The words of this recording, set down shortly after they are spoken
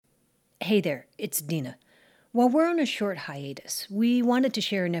Hey there, it's Dina. While we're on a short hiatus, we wanted to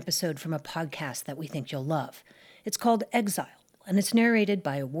share an episode from a podcast that we think you'll love. It's called Exile, and it's narrated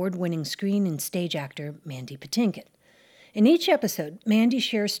by award-winning screen and stage actor Mandy Patinkin. In each episode, Mandy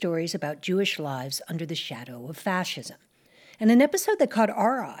shares stories about Jewish lives under the shadow of fascism. And an episode that caught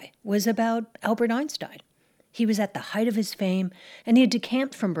our eye was about Albert Einstein. He was at the height of his fame, and he had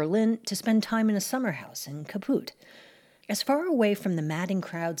decamped from Berlin to spend time in a summer house in Kaput. As far away from the madding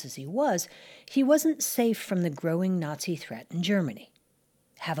crowds as he wasn't safe from the growing Nazi threat in Germany.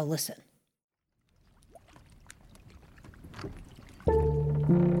 Have a listen.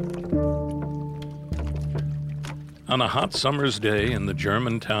 On a hot summer's day in the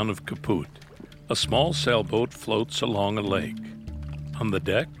German town of Kaput, a small sailboat floats along a lake. On the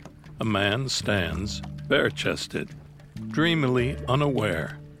deck, a man stands, bare-chested, dreamily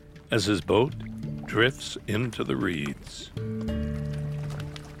unaware, as his boat drifts into the reeds.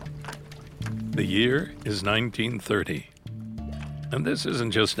 The year is 1930. And this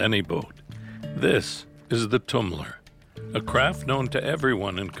isn't just any boat. This is the Tummler, a craft known to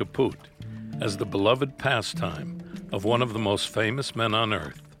everyone in Kaput as the beloved pastime of one of the most famous men on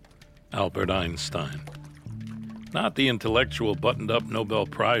earth, Albert Einstein. Not the intellectual buttoned-up Nobel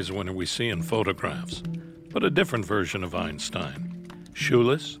Prize winner we see in photographs, but a different version of Einstein.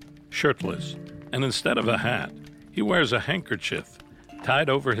 Shoeless, shirtless, and instead of a hat, he wears a handkerchief tied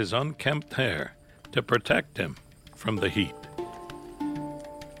over his unkempt hair to protect him from the heat.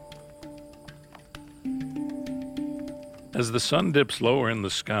 As the sun dips lower in the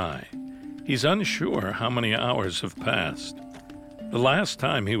sky, he's unsure how many hours have passed. The last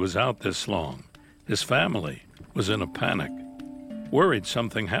time he was out this long, his family was in a panic, worried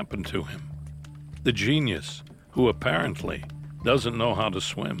something happened to him. The genius, who apparently doesn't know how to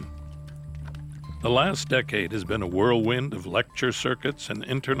swim. The last decade has been a whirlwind of lecture circuits and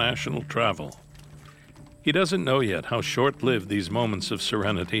international travel. He doesn't know yet how short-lived these moments of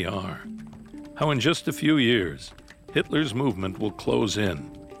serenity are, how in just a few years, Hitler's movement will close in,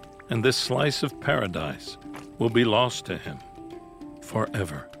 and this slice of paradise will be lost to him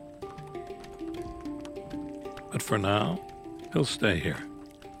forever. But for now, he'll stay here,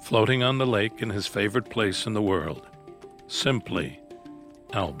 floating on the lake in his favorite place in the world, simply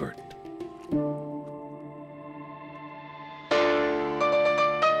Albert.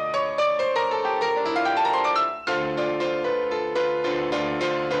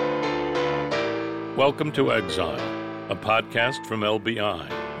 Welcome to Exile, a podcast from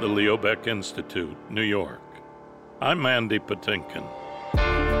LBI, the Leo Baeck Institute, New York. I'm Mandy Patinkin.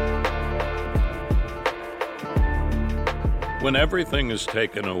 When everything is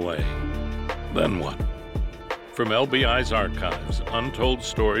taken away, then what? From LBI's archives, untold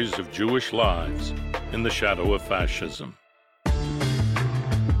stories of Jewish lives in the shadow of fascism.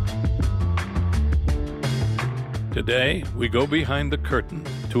 Today, we go behind the curtain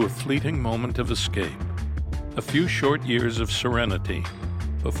to a fleeting moment of escape, a few short years of serenity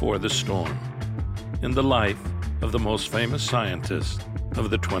before the storm, in the life of the most famous scientist of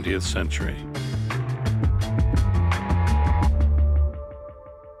the 20th century.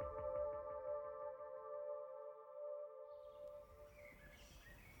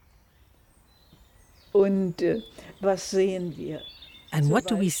 And what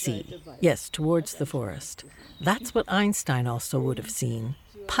do we see? Yes, towards the forest. That's what Einstein also would have seen.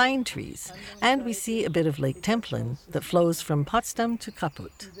 Pine trees. And we see a bit of Lake Templin that flows from Potsdam to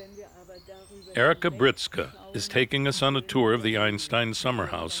Kaput. Erika Britzka is taking us on a tour of the Einstein summer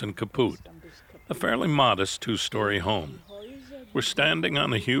house in Kaput, a fairly modest two-story home. We're standing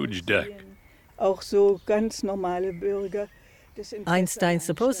on a huge deck. Einstein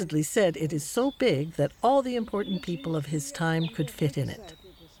supposedly said it is so big that all the important people of his time could fit in it.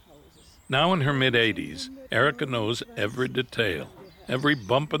 Now in her mid-80s, Erika knows every detail, every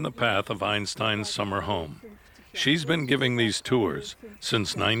bump in the path of Einstein's summer home. She's been giving these tours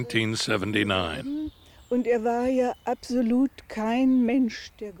since 1979.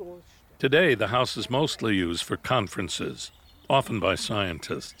 Today, the house is mostly used for conferences, often by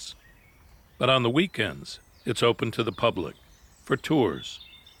scientists. But on the weekends, it's open to the public, for tours.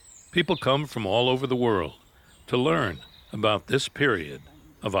 People come from all over the world to learn about this period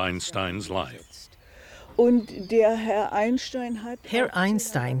of Einstein's life. Herr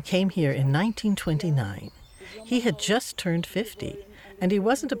Einstein came here in 1929. He had just turned 50, and he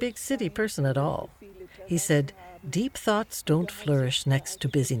wasn't a big city person at all. He said, "Deep thoughts don't flourish next to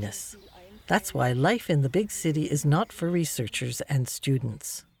busyness." That's why life in the big city is not for researchers and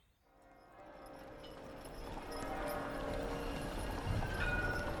students.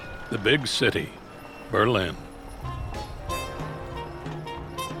 The big city, Berlin.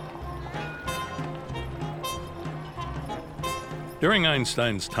 During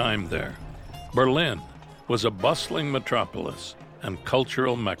Einstein's time there, Berlin was a bustling metropolis and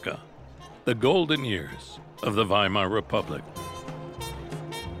cultural mecca, the golden years of the Weimar Republic.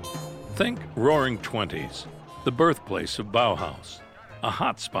 Think Roaring Twenties, the birthplace of Bauhaus, a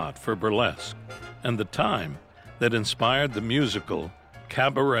hotspot for burlesque, and the time that inspired the musical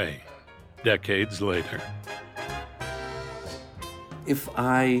Cabaret decades later. If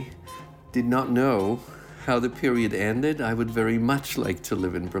I did not know how the period ended, I would very much like to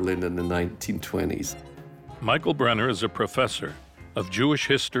live in Berlin in the 1920s. Michael Brenner is a professor of Jewish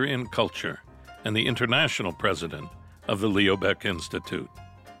history and culture and the international president of the Leo Baeck Institute.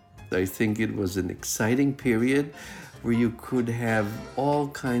 I think it was an exciting period where you could have all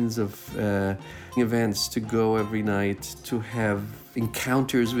kinds of events to go every night, to have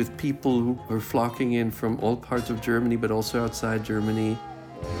encounters with people who were flocking in from all parts of Germany, but also outside Germany.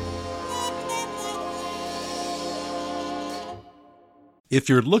 If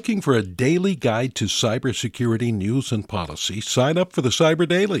you're looking for a daily guide to cybersecurity news and policy, sign up for the Cyber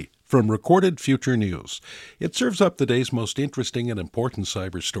Daily from Recorded Future News. It serves up the day's most interesting and important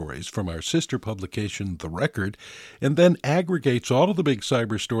cyber stories from our sister publication, The Record, and then aggregates all of the big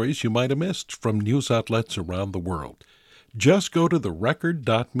cyber stories you might have missed from news outlets around the world. Just go to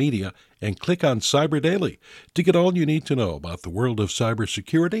therecord.media and click on Cyber Daily to get all you need to know about the world of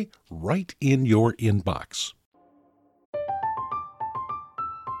cybersecurity right in your inbox.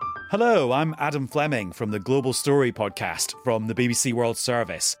 Hello, I'm Adam Fleming from the Global Story podcast from the BBC World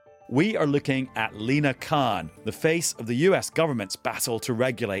Service. We are looking at Lina Khan, the face of the US government's battle to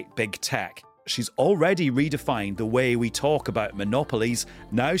regulate big tech. She's already redefined the way we talk about monopolies.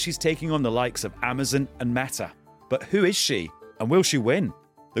 Now she's taking on the likes of Amazon and Meta. But who is she, and will she win?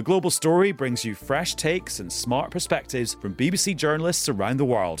 The Global Story brings you fresh takes and smart perspectives from BBC journalists around the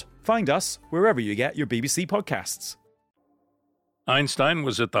world. Find us wherever you get your BBC podcasts. Einstein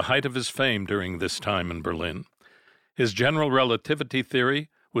was at the height of his fame during this time in Berlin. His general relativity theory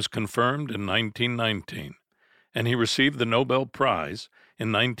was confirmed in 1919, and he received the Nobel Prize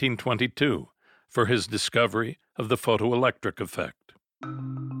in 1922 for his discovery of the photoelectric effect.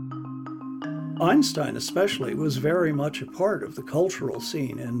 Einstein especially was very much a part of the cultural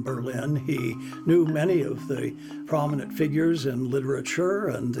scene in Berlin. He knew many of the prominent figures in literature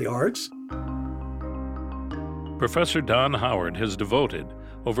and the arts. Professor Don Howard has devoted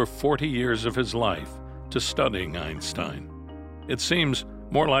over 40 years of his life to studying Einstein. It seems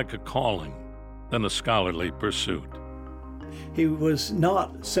more like a calling than a scholarly pursuit. He was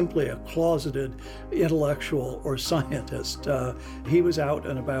not simply a closeted intellectual or scientist. He was out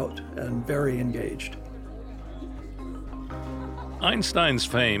and about and very engaged. Einstein's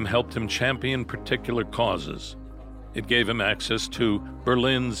fame helped him champion particular causes. It gave him access to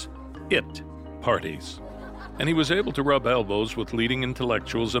Berlin's IT parties, and he was able to rub elbows with leading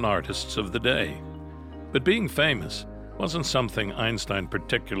intellectuals and artists of the day. But being famous wasn't something Einstein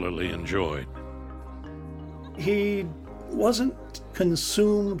particularly enjoyed. He wasn't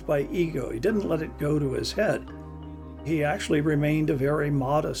consumed by ego. He didn't let it go to his head. He actually remained a very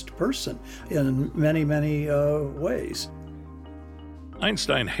modest person in many, many ways.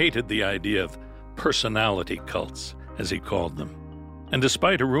 Einstein hated the idea of personality cults, as he called them. And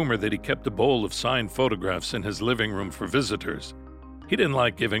despite a rumor that he kept a bowl of signed photographs in his living room for visitors, he didn't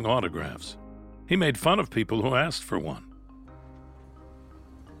like giving autographs. He made fun of people who asked for one.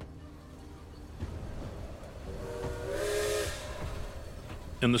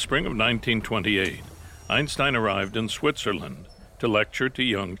 In the spring of 1928, Einstein arrived in Switzerland to lecture to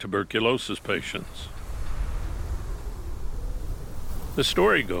young tuberculosis patients. The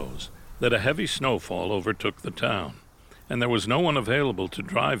story goes that a heavy snowfall overtook the town, and there was no one available to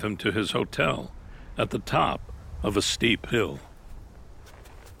drive him to his hotel at the top of a steep hill.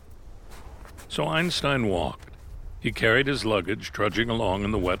 So Einstein walked. He carried his luggage, trudging along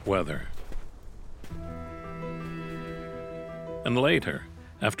in the wet weather. And later,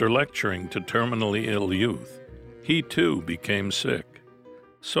 after lecturing to terminally ill youth, he too became sick.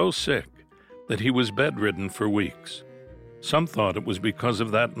 So sick that he was bedridden for weeks. Some thought it was because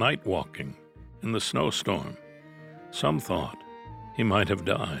of that night walking in the snowstorm. Some thought he might have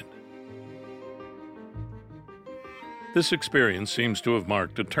died. This experience seems to have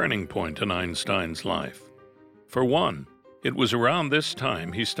marked a turning point in Einstein's life. For one, it was around this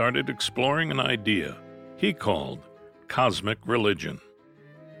time he started exploring an idea he called cosmic religion.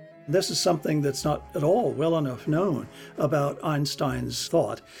 This is something that's not at all well enough known about Einstein's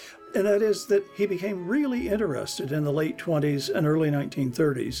thought, and that is that he became really interested in the late 20s and early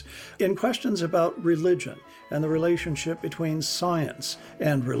 1930s in questions about religion and the relationship between science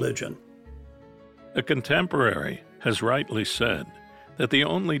and religion. A contemporary has rightly said that the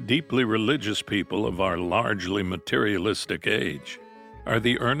only deeply religious people of our largely materialistic age are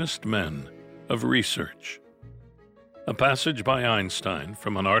the earnest men of research. A passage by Einstein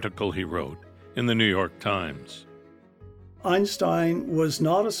from an article he wrote in the New York Times. Einstein was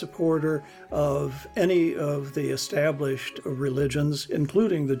not a supporter of any of the established religions,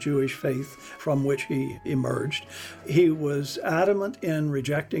 including the Jewish faith from which he emerged. He was adamant in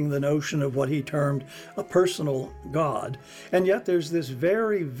rejecting the notion of what he termed a personal God. And yet there's this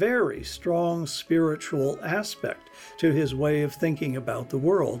very, very strong spiritual aspect to his way of thinking about the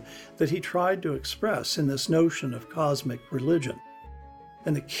world that he tried to express in this notion of cosmic religion.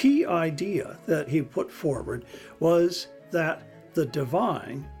 And the key idea that he put forward was that the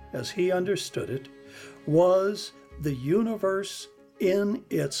divine, as he understood it, was the universe in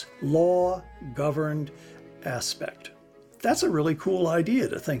its law-governed aspect. That's a really cool idea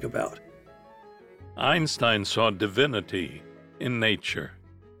to think about. Einstein saw divinity in nature,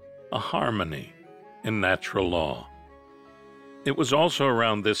 a harmony in natural law. It was also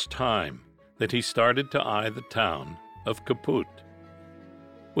around this time that he started to eye the town of Kaput.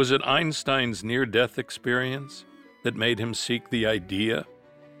 Was it Einstein's near-death experience that made him seek the idea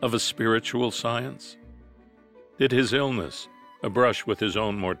of a spiritual science? Did his illness, a brush with his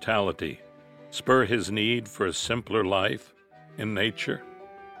own mortality, spur his need for a simpler life in nature?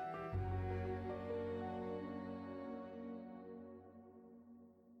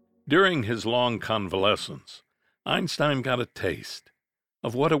 During his long convalescence, Einstein got a taste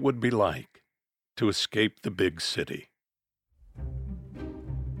of what it would be like to escape the big city.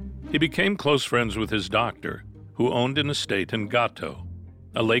 He became close friends with his doctor, who owned an estate in Gatow,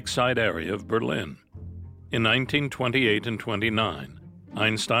 a lakeside area of Berlin. In 1928 and 29,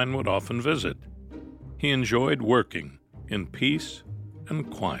 Einstein would often visit. He enjoyed working in peace and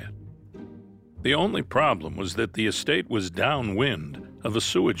quiet. The only problem was that the estate was downwind of a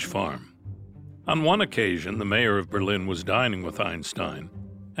sewage farm. On one occasion, the mayor of Berlin was dining with Einstein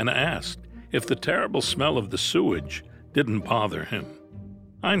and asked if the terrible smell of the sewage didn't bother him.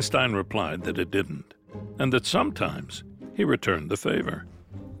 Einstein replied that it didn't, and that sometimes he returned the favor.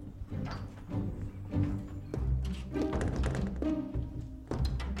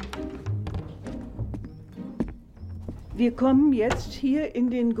 We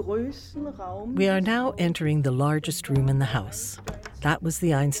are now entering the largest room in the house. That was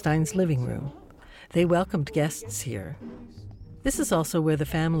the Einsteins' living room. They welcomed guests here. This is also where the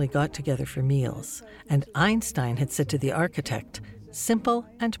family got together for meals, and Einstein had said to the architect, simple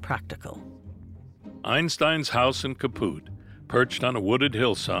and practical. Einstein's house in Kaput, perched on a wooded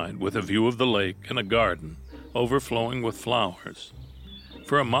hillside with a view of the lake and a garden overflowing with flowers.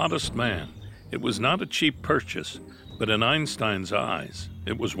 For a modest man, it was not a cheap purchase, but in Einstein's eyes,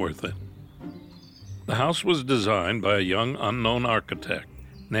 it was worth it. The house was designed by a young unknown architect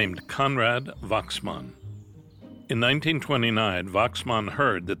named Konrad Wachsmann. In 1929, Wachsmann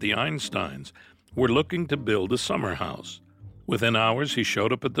heard that the Einsteins were looking to build a summer house. Within hours, he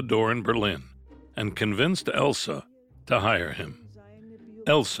showed up at the door in Berlin and convinced Elsa to hire him.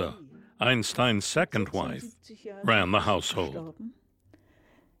 Elsa, Einstein's second wife, ran the household.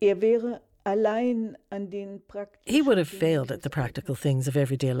 He would have failed at the practical things of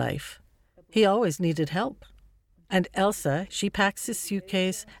everyday life. He always needed help. And Elsa, she packs his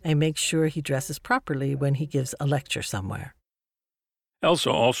suitcase and makes sure he dresses properly when he gives a lecture somewhere. Elsa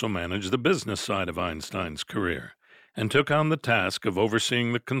also managed the business side of Einstein's career and took on the task of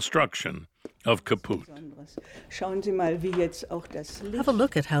overseeing the construction of Kaput. Have a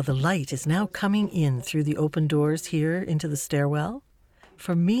look at how the light is now coming in through the open doors here into the stairwell.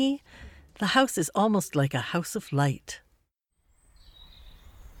 For me, the house is almost like a house of light.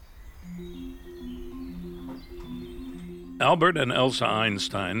 Albert and Elsa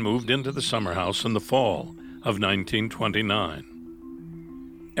Einstein moved into the summer house in the fall of 1929.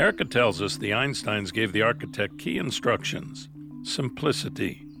 Erica tells us the Einsteins gave the architect key instructions: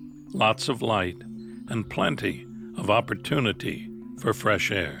 simplicity, lots of light, and plenty of opportunity for fresh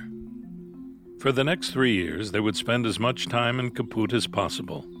air. For the next 3 years, they would spend as much time in Kaput as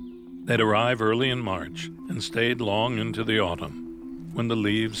possible. They'd arrive early in March and stayed long into the autumn, when the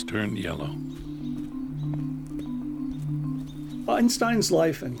leaves turned yellow. Einstein's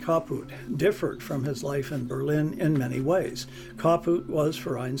life in Kaput differed from his life in Berlin in many ways. Kaput was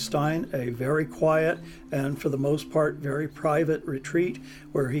for Einstein a very quiet and, for the most part, very private retreat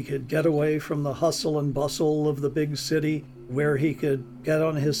where he could get away from the hustle and bustle of the big city, where he could get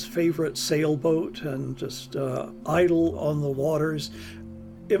on his favorite sailboat and just idle on the waters.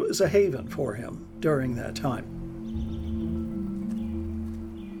 It was a haven for him during that time.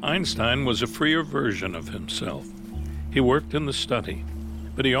 Einstein was a freer version of himself. He worked in the study,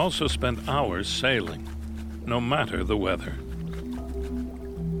 but he also spent hours sailing, no matter the weather.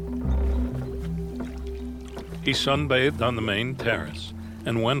 He sunbathed on the main terrace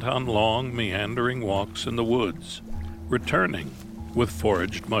and went on long, meandering walks in the woods, returning with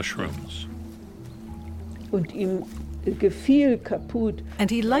foraged mushrooms. And he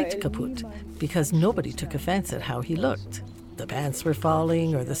liked Kaput because nobody took offense at how he looked. The pants were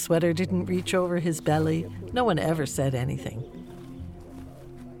falling or the sweater didn't reach over his belly. No one ever said anything.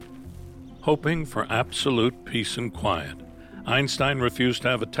 Hoping for absolute peace and quiet, Einstein refused to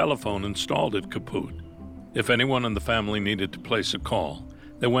have a telephone installed at Kaput. If anyone in the family needed to place a call,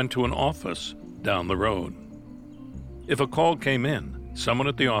 they went to an office down the road. If a call came in, someone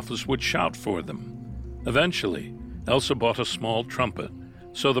at the office would shout for them. Eventually, Elsa bought a small trumpet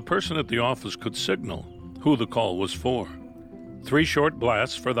so the person at the office could signal who the call was for. 3 short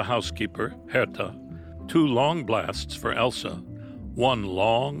blasts for the housekeeper, Herta, 2 long blasts for Elsa, 1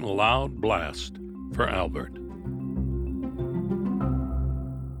 long, loud blast for Albert.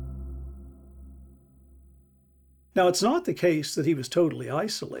 Now, it's not the case that he was totally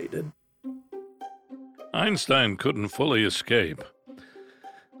isolated. Einstein couldn't fully escape.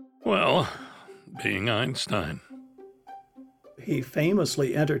 Well, being Einstein. He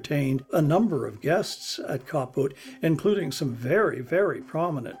famously entertained a number of guests at Kaput, including some very, very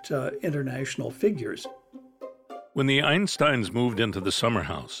prominent international figures. When the Einsteins moved into the summer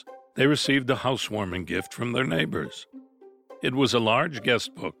house, they received a housewarming gift from their neighbors. It was a large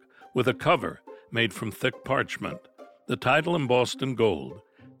guest book with a cover made from thick parchment, the title embossed in gold,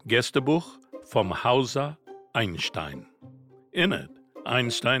 Gästebuch vom Hause Einstein. In it,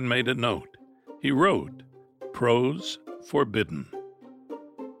 Einstein made a note. He wrote, "Prose forbidden."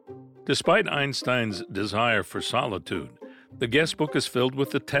 Despite Einstein's desire for solitude, the guest book is filled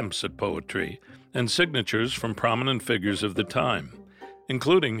with attempts at poetry and signatures from prominent figures of the time,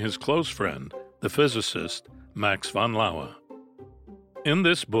 including his close friend, the physicist Max von Laue. In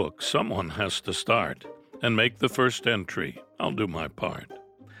this book, someone has to start and make the first entry. I'll do my part.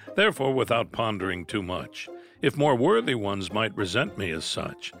 Therefore, without pondering too much, if more worthy ones might resent me as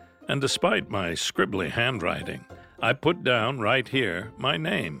such, and despite my scribbly handwriting, I put down right here my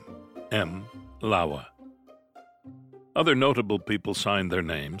name, M. Laue. Other notable people signed their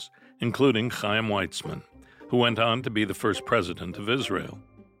names, including Chaim Weizmann, who went on to be the first president of Israel,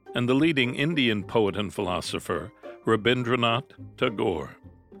 and the leading Indian poet and philosopher, Rabindranath Tagore.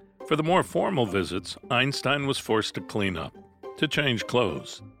 For the more formal visits, Einstein was forced to clean up, to change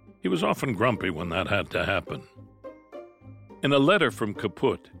clothes. He was often grumpy when that had to happen. In a letter from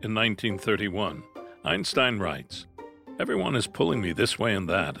Kaput in 1931, Einstein writes, "Everyone is pulling me this way and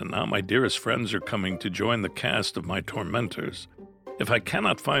that, and now my dearest friends are coming to join the cast of my tormentors. If I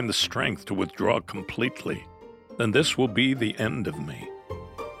cannot find the strength to withdraw completely, then this will be the end of me."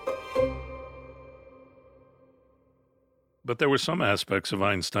 But there were some aspects of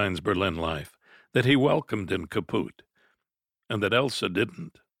Einstein's Berlin life that he welcomed in Kaput, and that Elsa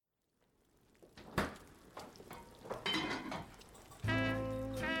didn't.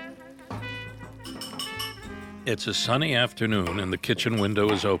 It's a sunny afternoon and the kitchen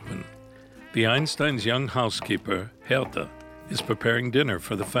window is open. The Einsteins' young housekeeper, Herta, is preparing dinner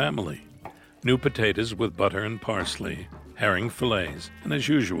for the family. New potatoes with butter and parsley, herring fillets, and as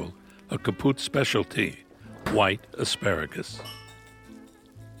usual, a Kaput specialty, white asparagus.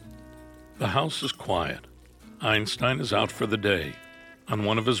 The house is quiet. Einstein is out for the day, on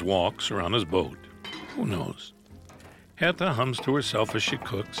one of his walks or on his boat. Who knows? Herta hums to herself as she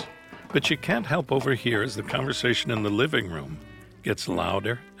cooks, but she can't help overhear as the conversation in the living room gets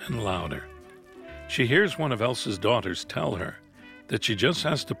louder and louder. She hears one of Elsa's daughters tell her that she just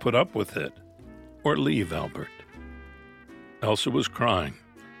has to put up with it or leave Albert. Elsa was crying,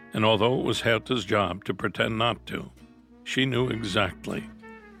 and although it was Herta's job to pretend not to, she knew exactly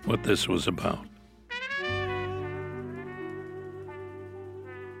what this was about.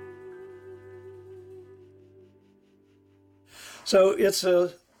 So it's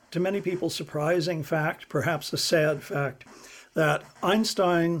to many people, surprising fact, perhaps a sad fact, that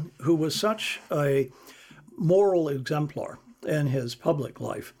Einstein, who was such a moral exemplar in his public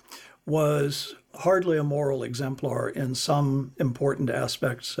life, was hardly a moral exemplar in some important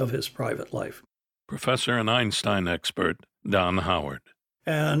aspects of his private life. Professor and Einstein expert Don Howard.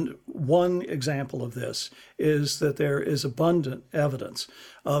 And one example of this is that there is abundant evidence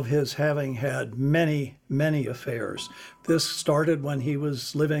of his having had many, many affairs. This started when he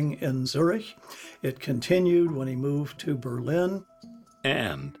was living in Zurich. It continued when he moved to Berlin.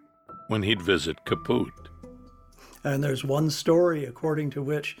 And when he'd visit Kaput. And there's one story according to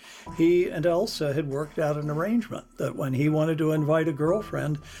which he and Elsa had worked out an arrangement that when he wanted to invite a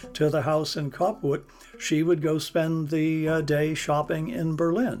girlfriend to the house in Copwood, she would go spend the day shopping in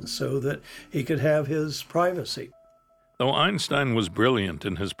Berlin so that he could have his privacy. Though Einstein was brilliant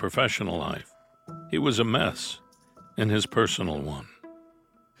in his professional life, he was a mess in his personal one.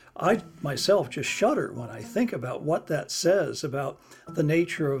 I myself just shudder when I think about what that says about the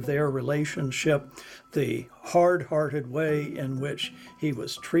nature of their relationship, the hard-hearted way in which he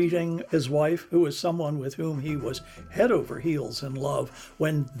was treating his wife, who was someone with whom he was head over heels in love,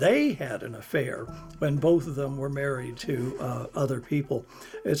 when they had an affair, when both of them were married to other people.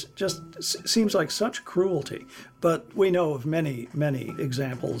 It just seems like such cruelty, but we know of many, many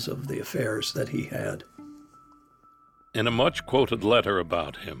examples of the affairs that he had. In a much-quoted letter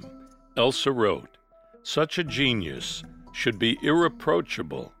about him, Elsa wrote, "Such a genius should be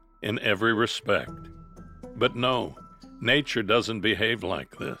irreproachable in every respect. But no, nature doesn't behave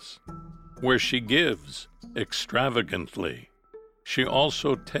like this. Where she gives extravagantly, she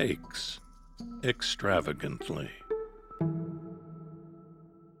also takes extravagantly."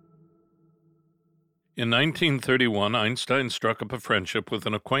 In 1931, Einstein struck up a friendship with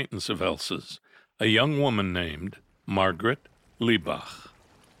an acquaintance of Elsa's, a young woman named Margaret Liebach.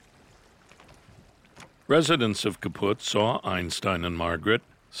 Residents of Kaput saw Einstein and Margaret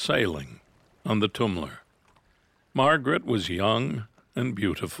sailing on the Tummler. Margaret was young and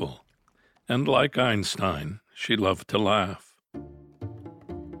beautiful, and like Einstein, she loved to laugh.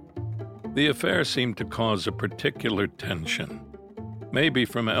 The affair seemed to cause a particular tension. Maybe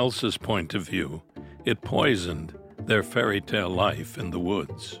from Elsa's point of view, it poisoned their fairy tale life in the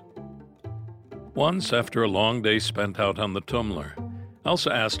woods. Once, after a long day spent out on the Tummler, Elsa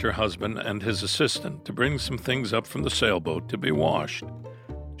asked her husband and his assistant to bring some things up from the sailboat to be washed.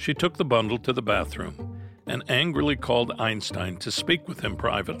 She took the bundle to the bathroom and angrily called Einstein to speak with him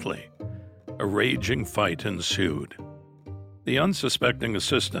privately. A raging fight ensued. The unsuspecting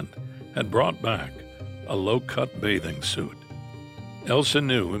assistant had brought back a low-cut bathing suit. Elsa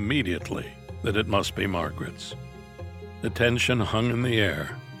knew immediately that it must be Margaret's. The tension hung in the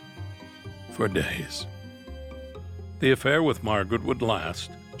air for days. The affair with Margaret would last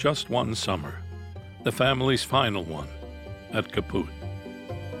just one summer, the family's final one at Kaput.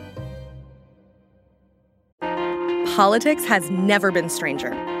 Politics has never been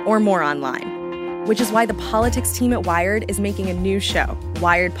stranger or more online, which is why the politics team at Wired is making a new show,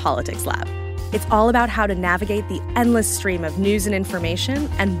 Wired Politics Lab. It's all about how to navigate the endless stream of news and information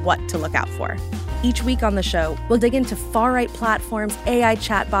and what to look out for. Each week on the show, we'll dig into far-right platforms, AI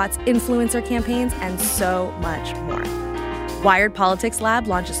chatbots, influencer campaigns, and so much more. Wired Politics Lab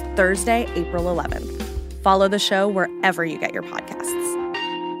launches Thursday, April 11th. Follow the show wherever you get your podcasts.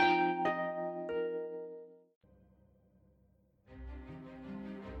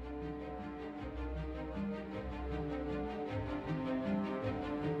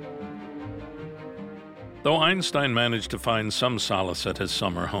 Though Einstein managed to find some solace at his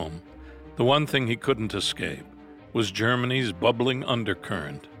summer home, the one thing he couldn't escape was Germany's bubbling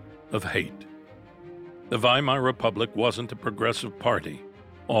undercurrent of hate. The Weimar Republic wasn't a progressive party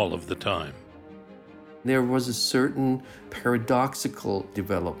all of the time. There was a certain paradoxical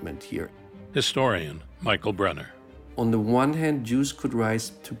development here. Historian Michael Brenner. On the one hand, Jews could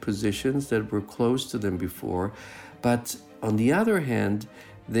rise to positions that were close to them before, but on the other hand,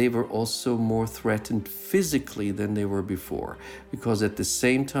 they were also more threatened physically than they were before, because at the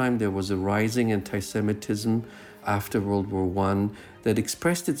same time there was a rising anti-Semitism after World War I that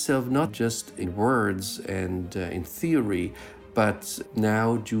expressed itself not just in words and in theory, but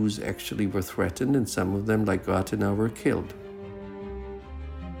now Jews actually were threatened, and some of them, like Rathenau, were killed.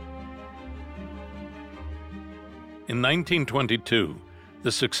 In 1922,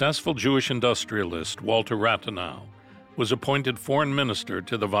 the successful Jewish industrialist Walter Rathenau was appointed foreign minister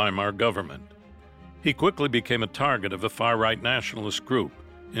to the Weimar government. He quickly became a target of a far-right nationalist group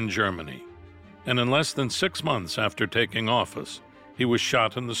in Germany, and in less than 6 months after taking office, he was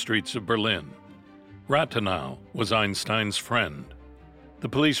shot in the streets of Berlin. Rathenau was Einstein's friend. The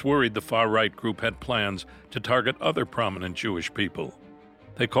police worried the far-right group had plans to target other prominent Jewish people.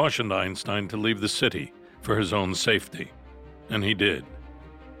 They cautioned Einstein to leave the city for his own safety, and he did.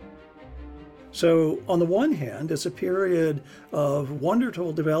 So on the one hand, it's a period of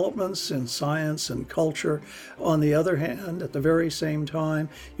wonderful developments in science and culture. On the other hand, at the very same time,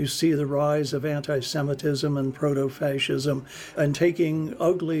 you see the rise of anti-Semitism and proto-fascism and taking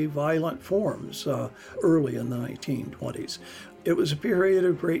ugly, violent forms early in the 1920s. It was a period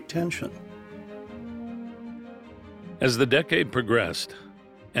of great tension. As the decade progressed,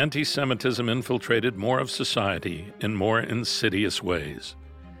 Anti-Semitism infiltrated more of society in more insidious ways,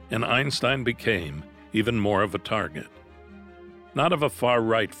 and Einstein became even more of a target. Not of a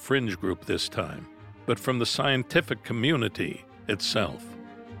far-right fringe group this time, but from the scientific community itself.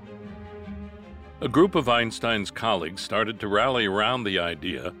 A group of Einstein's colleagues started to rally around the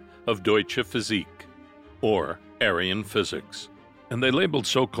idea of Deutsche Physik, or Aryan physics, and they labeled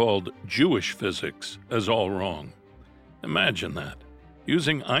so-called Jewish physics as all wrong. Imagine that,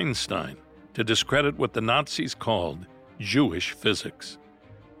 using Einstein to discredit what the Nazis called Jewish physics.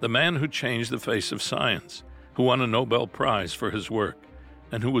 The man who changed the face of science, who won a Nobel Prize for his work,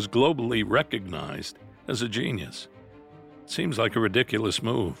 and who was globally recognized as a genius. Seems like a ridiculous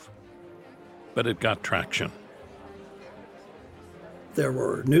move, but it got traction. There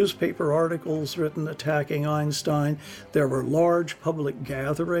were newspaper articles written attacking Einstein. There were large public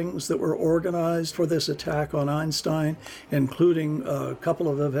gatherings that were organized for this attack on Einstein, including a couple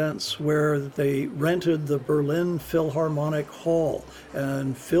of events where they rented the Berlin Philharmonic Hall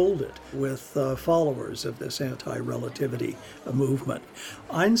and filled it with followers of this anti-relativity movement.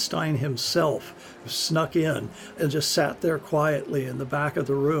 Einstein himself snuck in and just sat there quietly in the back of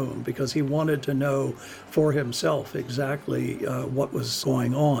the room because he wanted to know for himself exactly what was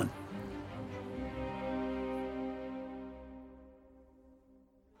going on.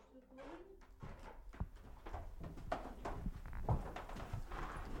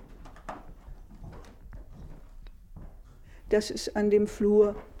 Das ist an dem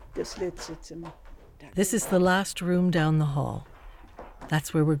Flur das letzte Zimmer. This is the last room down the hall.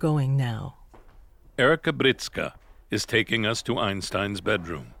 That's where we're going now. Erika Britzka is taking us to Einstein's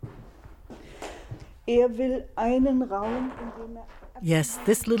bedroom. Will einen Raum, in dem Yes,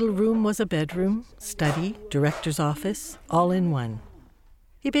 this little room was a bedroom, study, director's office, all in one.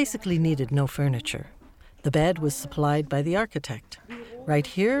 He basically needed no furniture. The bed was supplied by the architect. Right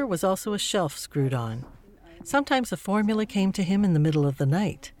here was also a shelf screwed on. Sometimes a formula came to him in the middle of the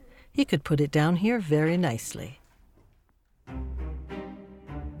night. He could put it down here very nicely.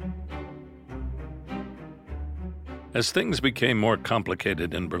 As things became more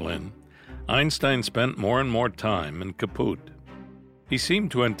complicated in Berlin, Einstein spent more and more time in Kaput. He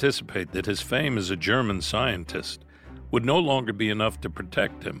seemed to anticipate that his fame as a German scientist would no longer be enough to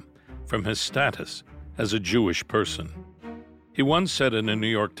protect him from his status as a Jewish person. He once said in a New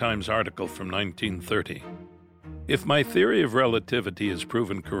York Times article from 1930, "If my theory of relativity is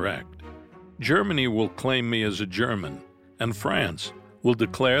proven correct, Germany will claim me as a German, and France will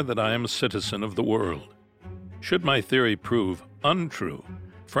declare that I am a citizen of the world. Should my theory prove untrue,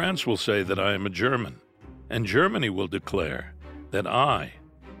 France will say that I am a German, and Germany will declare that I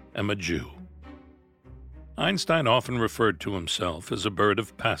am a Jew." Einstein often referred to himself as a bird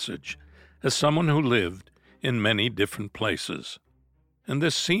of passage, as someone who lived in many different places. And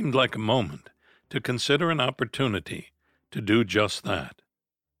this seemed like a moment to consider an opportunity to do just that,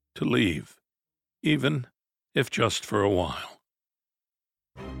 to leave, even if just for a while.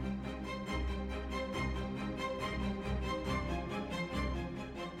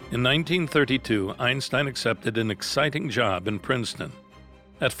 In 1932, Einstein accepted an exciting job in Princeton.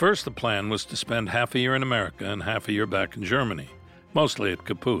 At first, the plan was to spend half a year in America and half a year back in Germany, mostly at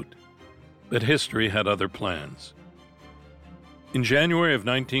Kaput. But history had other plans. In January of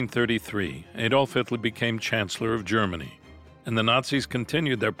 1933, Adolf Hitler became Chancellor of Germany, and the Nazis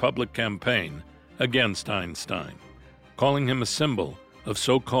continued their public campaign against Einstein, calling him a symbol of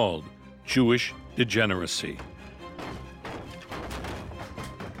so-called Jewish degeneracy.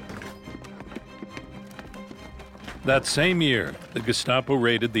 That same year, the Gestapo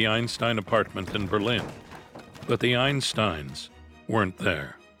raided the Einstein apartment in Berlin, but the Einsteins weren't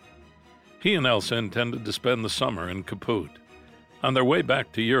there. He and Elsa intended to spend the summer in Kaput. On their way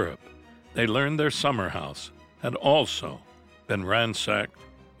back to Europe, they learned their summer house had also been ransacked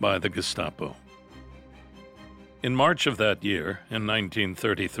by the Gestapo. In March of that year, in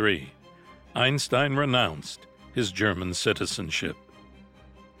 1933, Einstein renounced his German citizenship.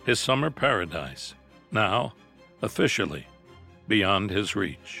 His summer paradise, now officially beyond his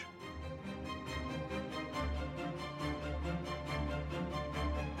reach.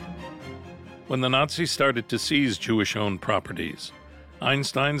 When the Nazis started to seize Jewish-owned properties,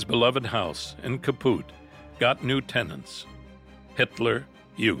 Einstein's beloved house in Kaput got new tenants: Hitler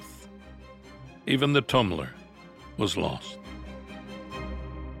Youth. Even the Tummler was lost.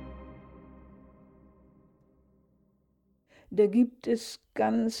 Da gibt es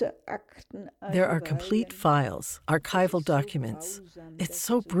ganze Akten. There are complete files, archival documents. It's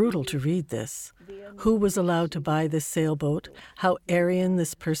so brutal to read this. Who was allowed to buy this sailboat? How Aryan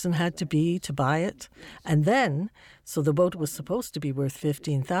this person had to be to buy it? And then, so the boat was supposed to be worth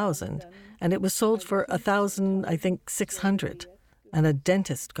 15,000, and it was sold for 1,000, I think 600. And a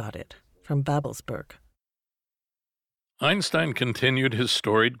dentist got it from Babelsberg. Einstein continued his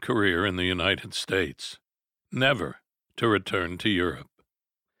storied career in the United States, never to return to Europe.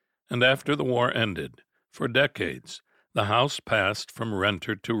 And after the war ended, for decades, the house passed from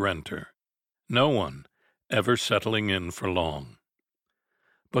renter to renter, no one ever settling in for long.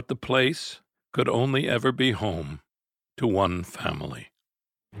 But the place could only ever be home to one family.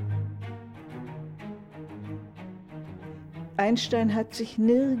 Einstein hat sich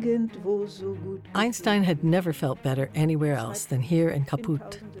nirgendwo so gut. Einstein had never felt better anywhere else than here in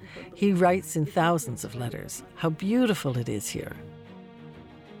Kaput. He writes in thousands of letters how beautiful it is here.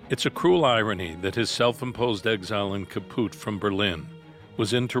 It's a cruel irony that his self-imposed exile in Kaput from Berlin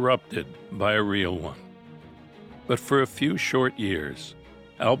was interrupted by a real one. But for a few short years,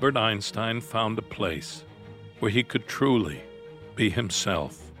 Albert Einstein found a place where he could truly be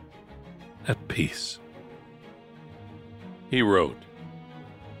himself, at peace. He wrote,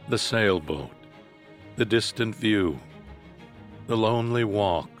 "The sailboat, the distant view, the lonely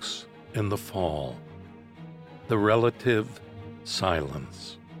walks in the fall, the relative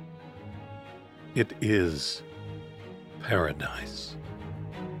silence. It is paradise."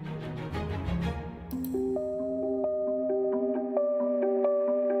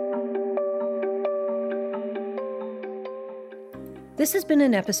 This has been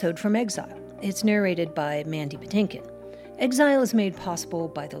an episode from Exile. It's narrated by Mandy Patinkin. Exile is made possible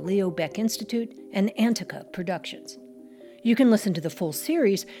by the Leo Baeck Institute and Antica Productions. You can listen to the full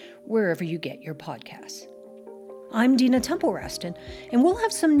series wherever you get your podcasts. I'm Dina Temple-Raston, and we'll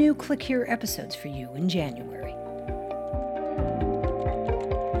have some new Click Here episodes for you in January.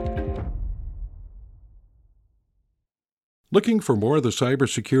 Looking for more of the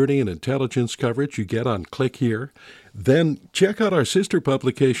cybersecurity and intelligence coverage you get on Click Here? Then check out our sister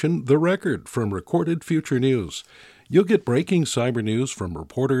publication, The Record, from Recorded Future News. You'll get breaking cyber news from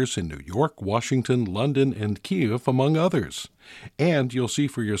reporters in New York, Washington, London, and Kyiv, among others. And you'll see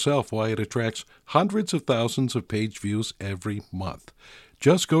for yourself why it attracts hundreds of thousands of page views every month.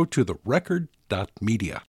 Just go to therecord.media.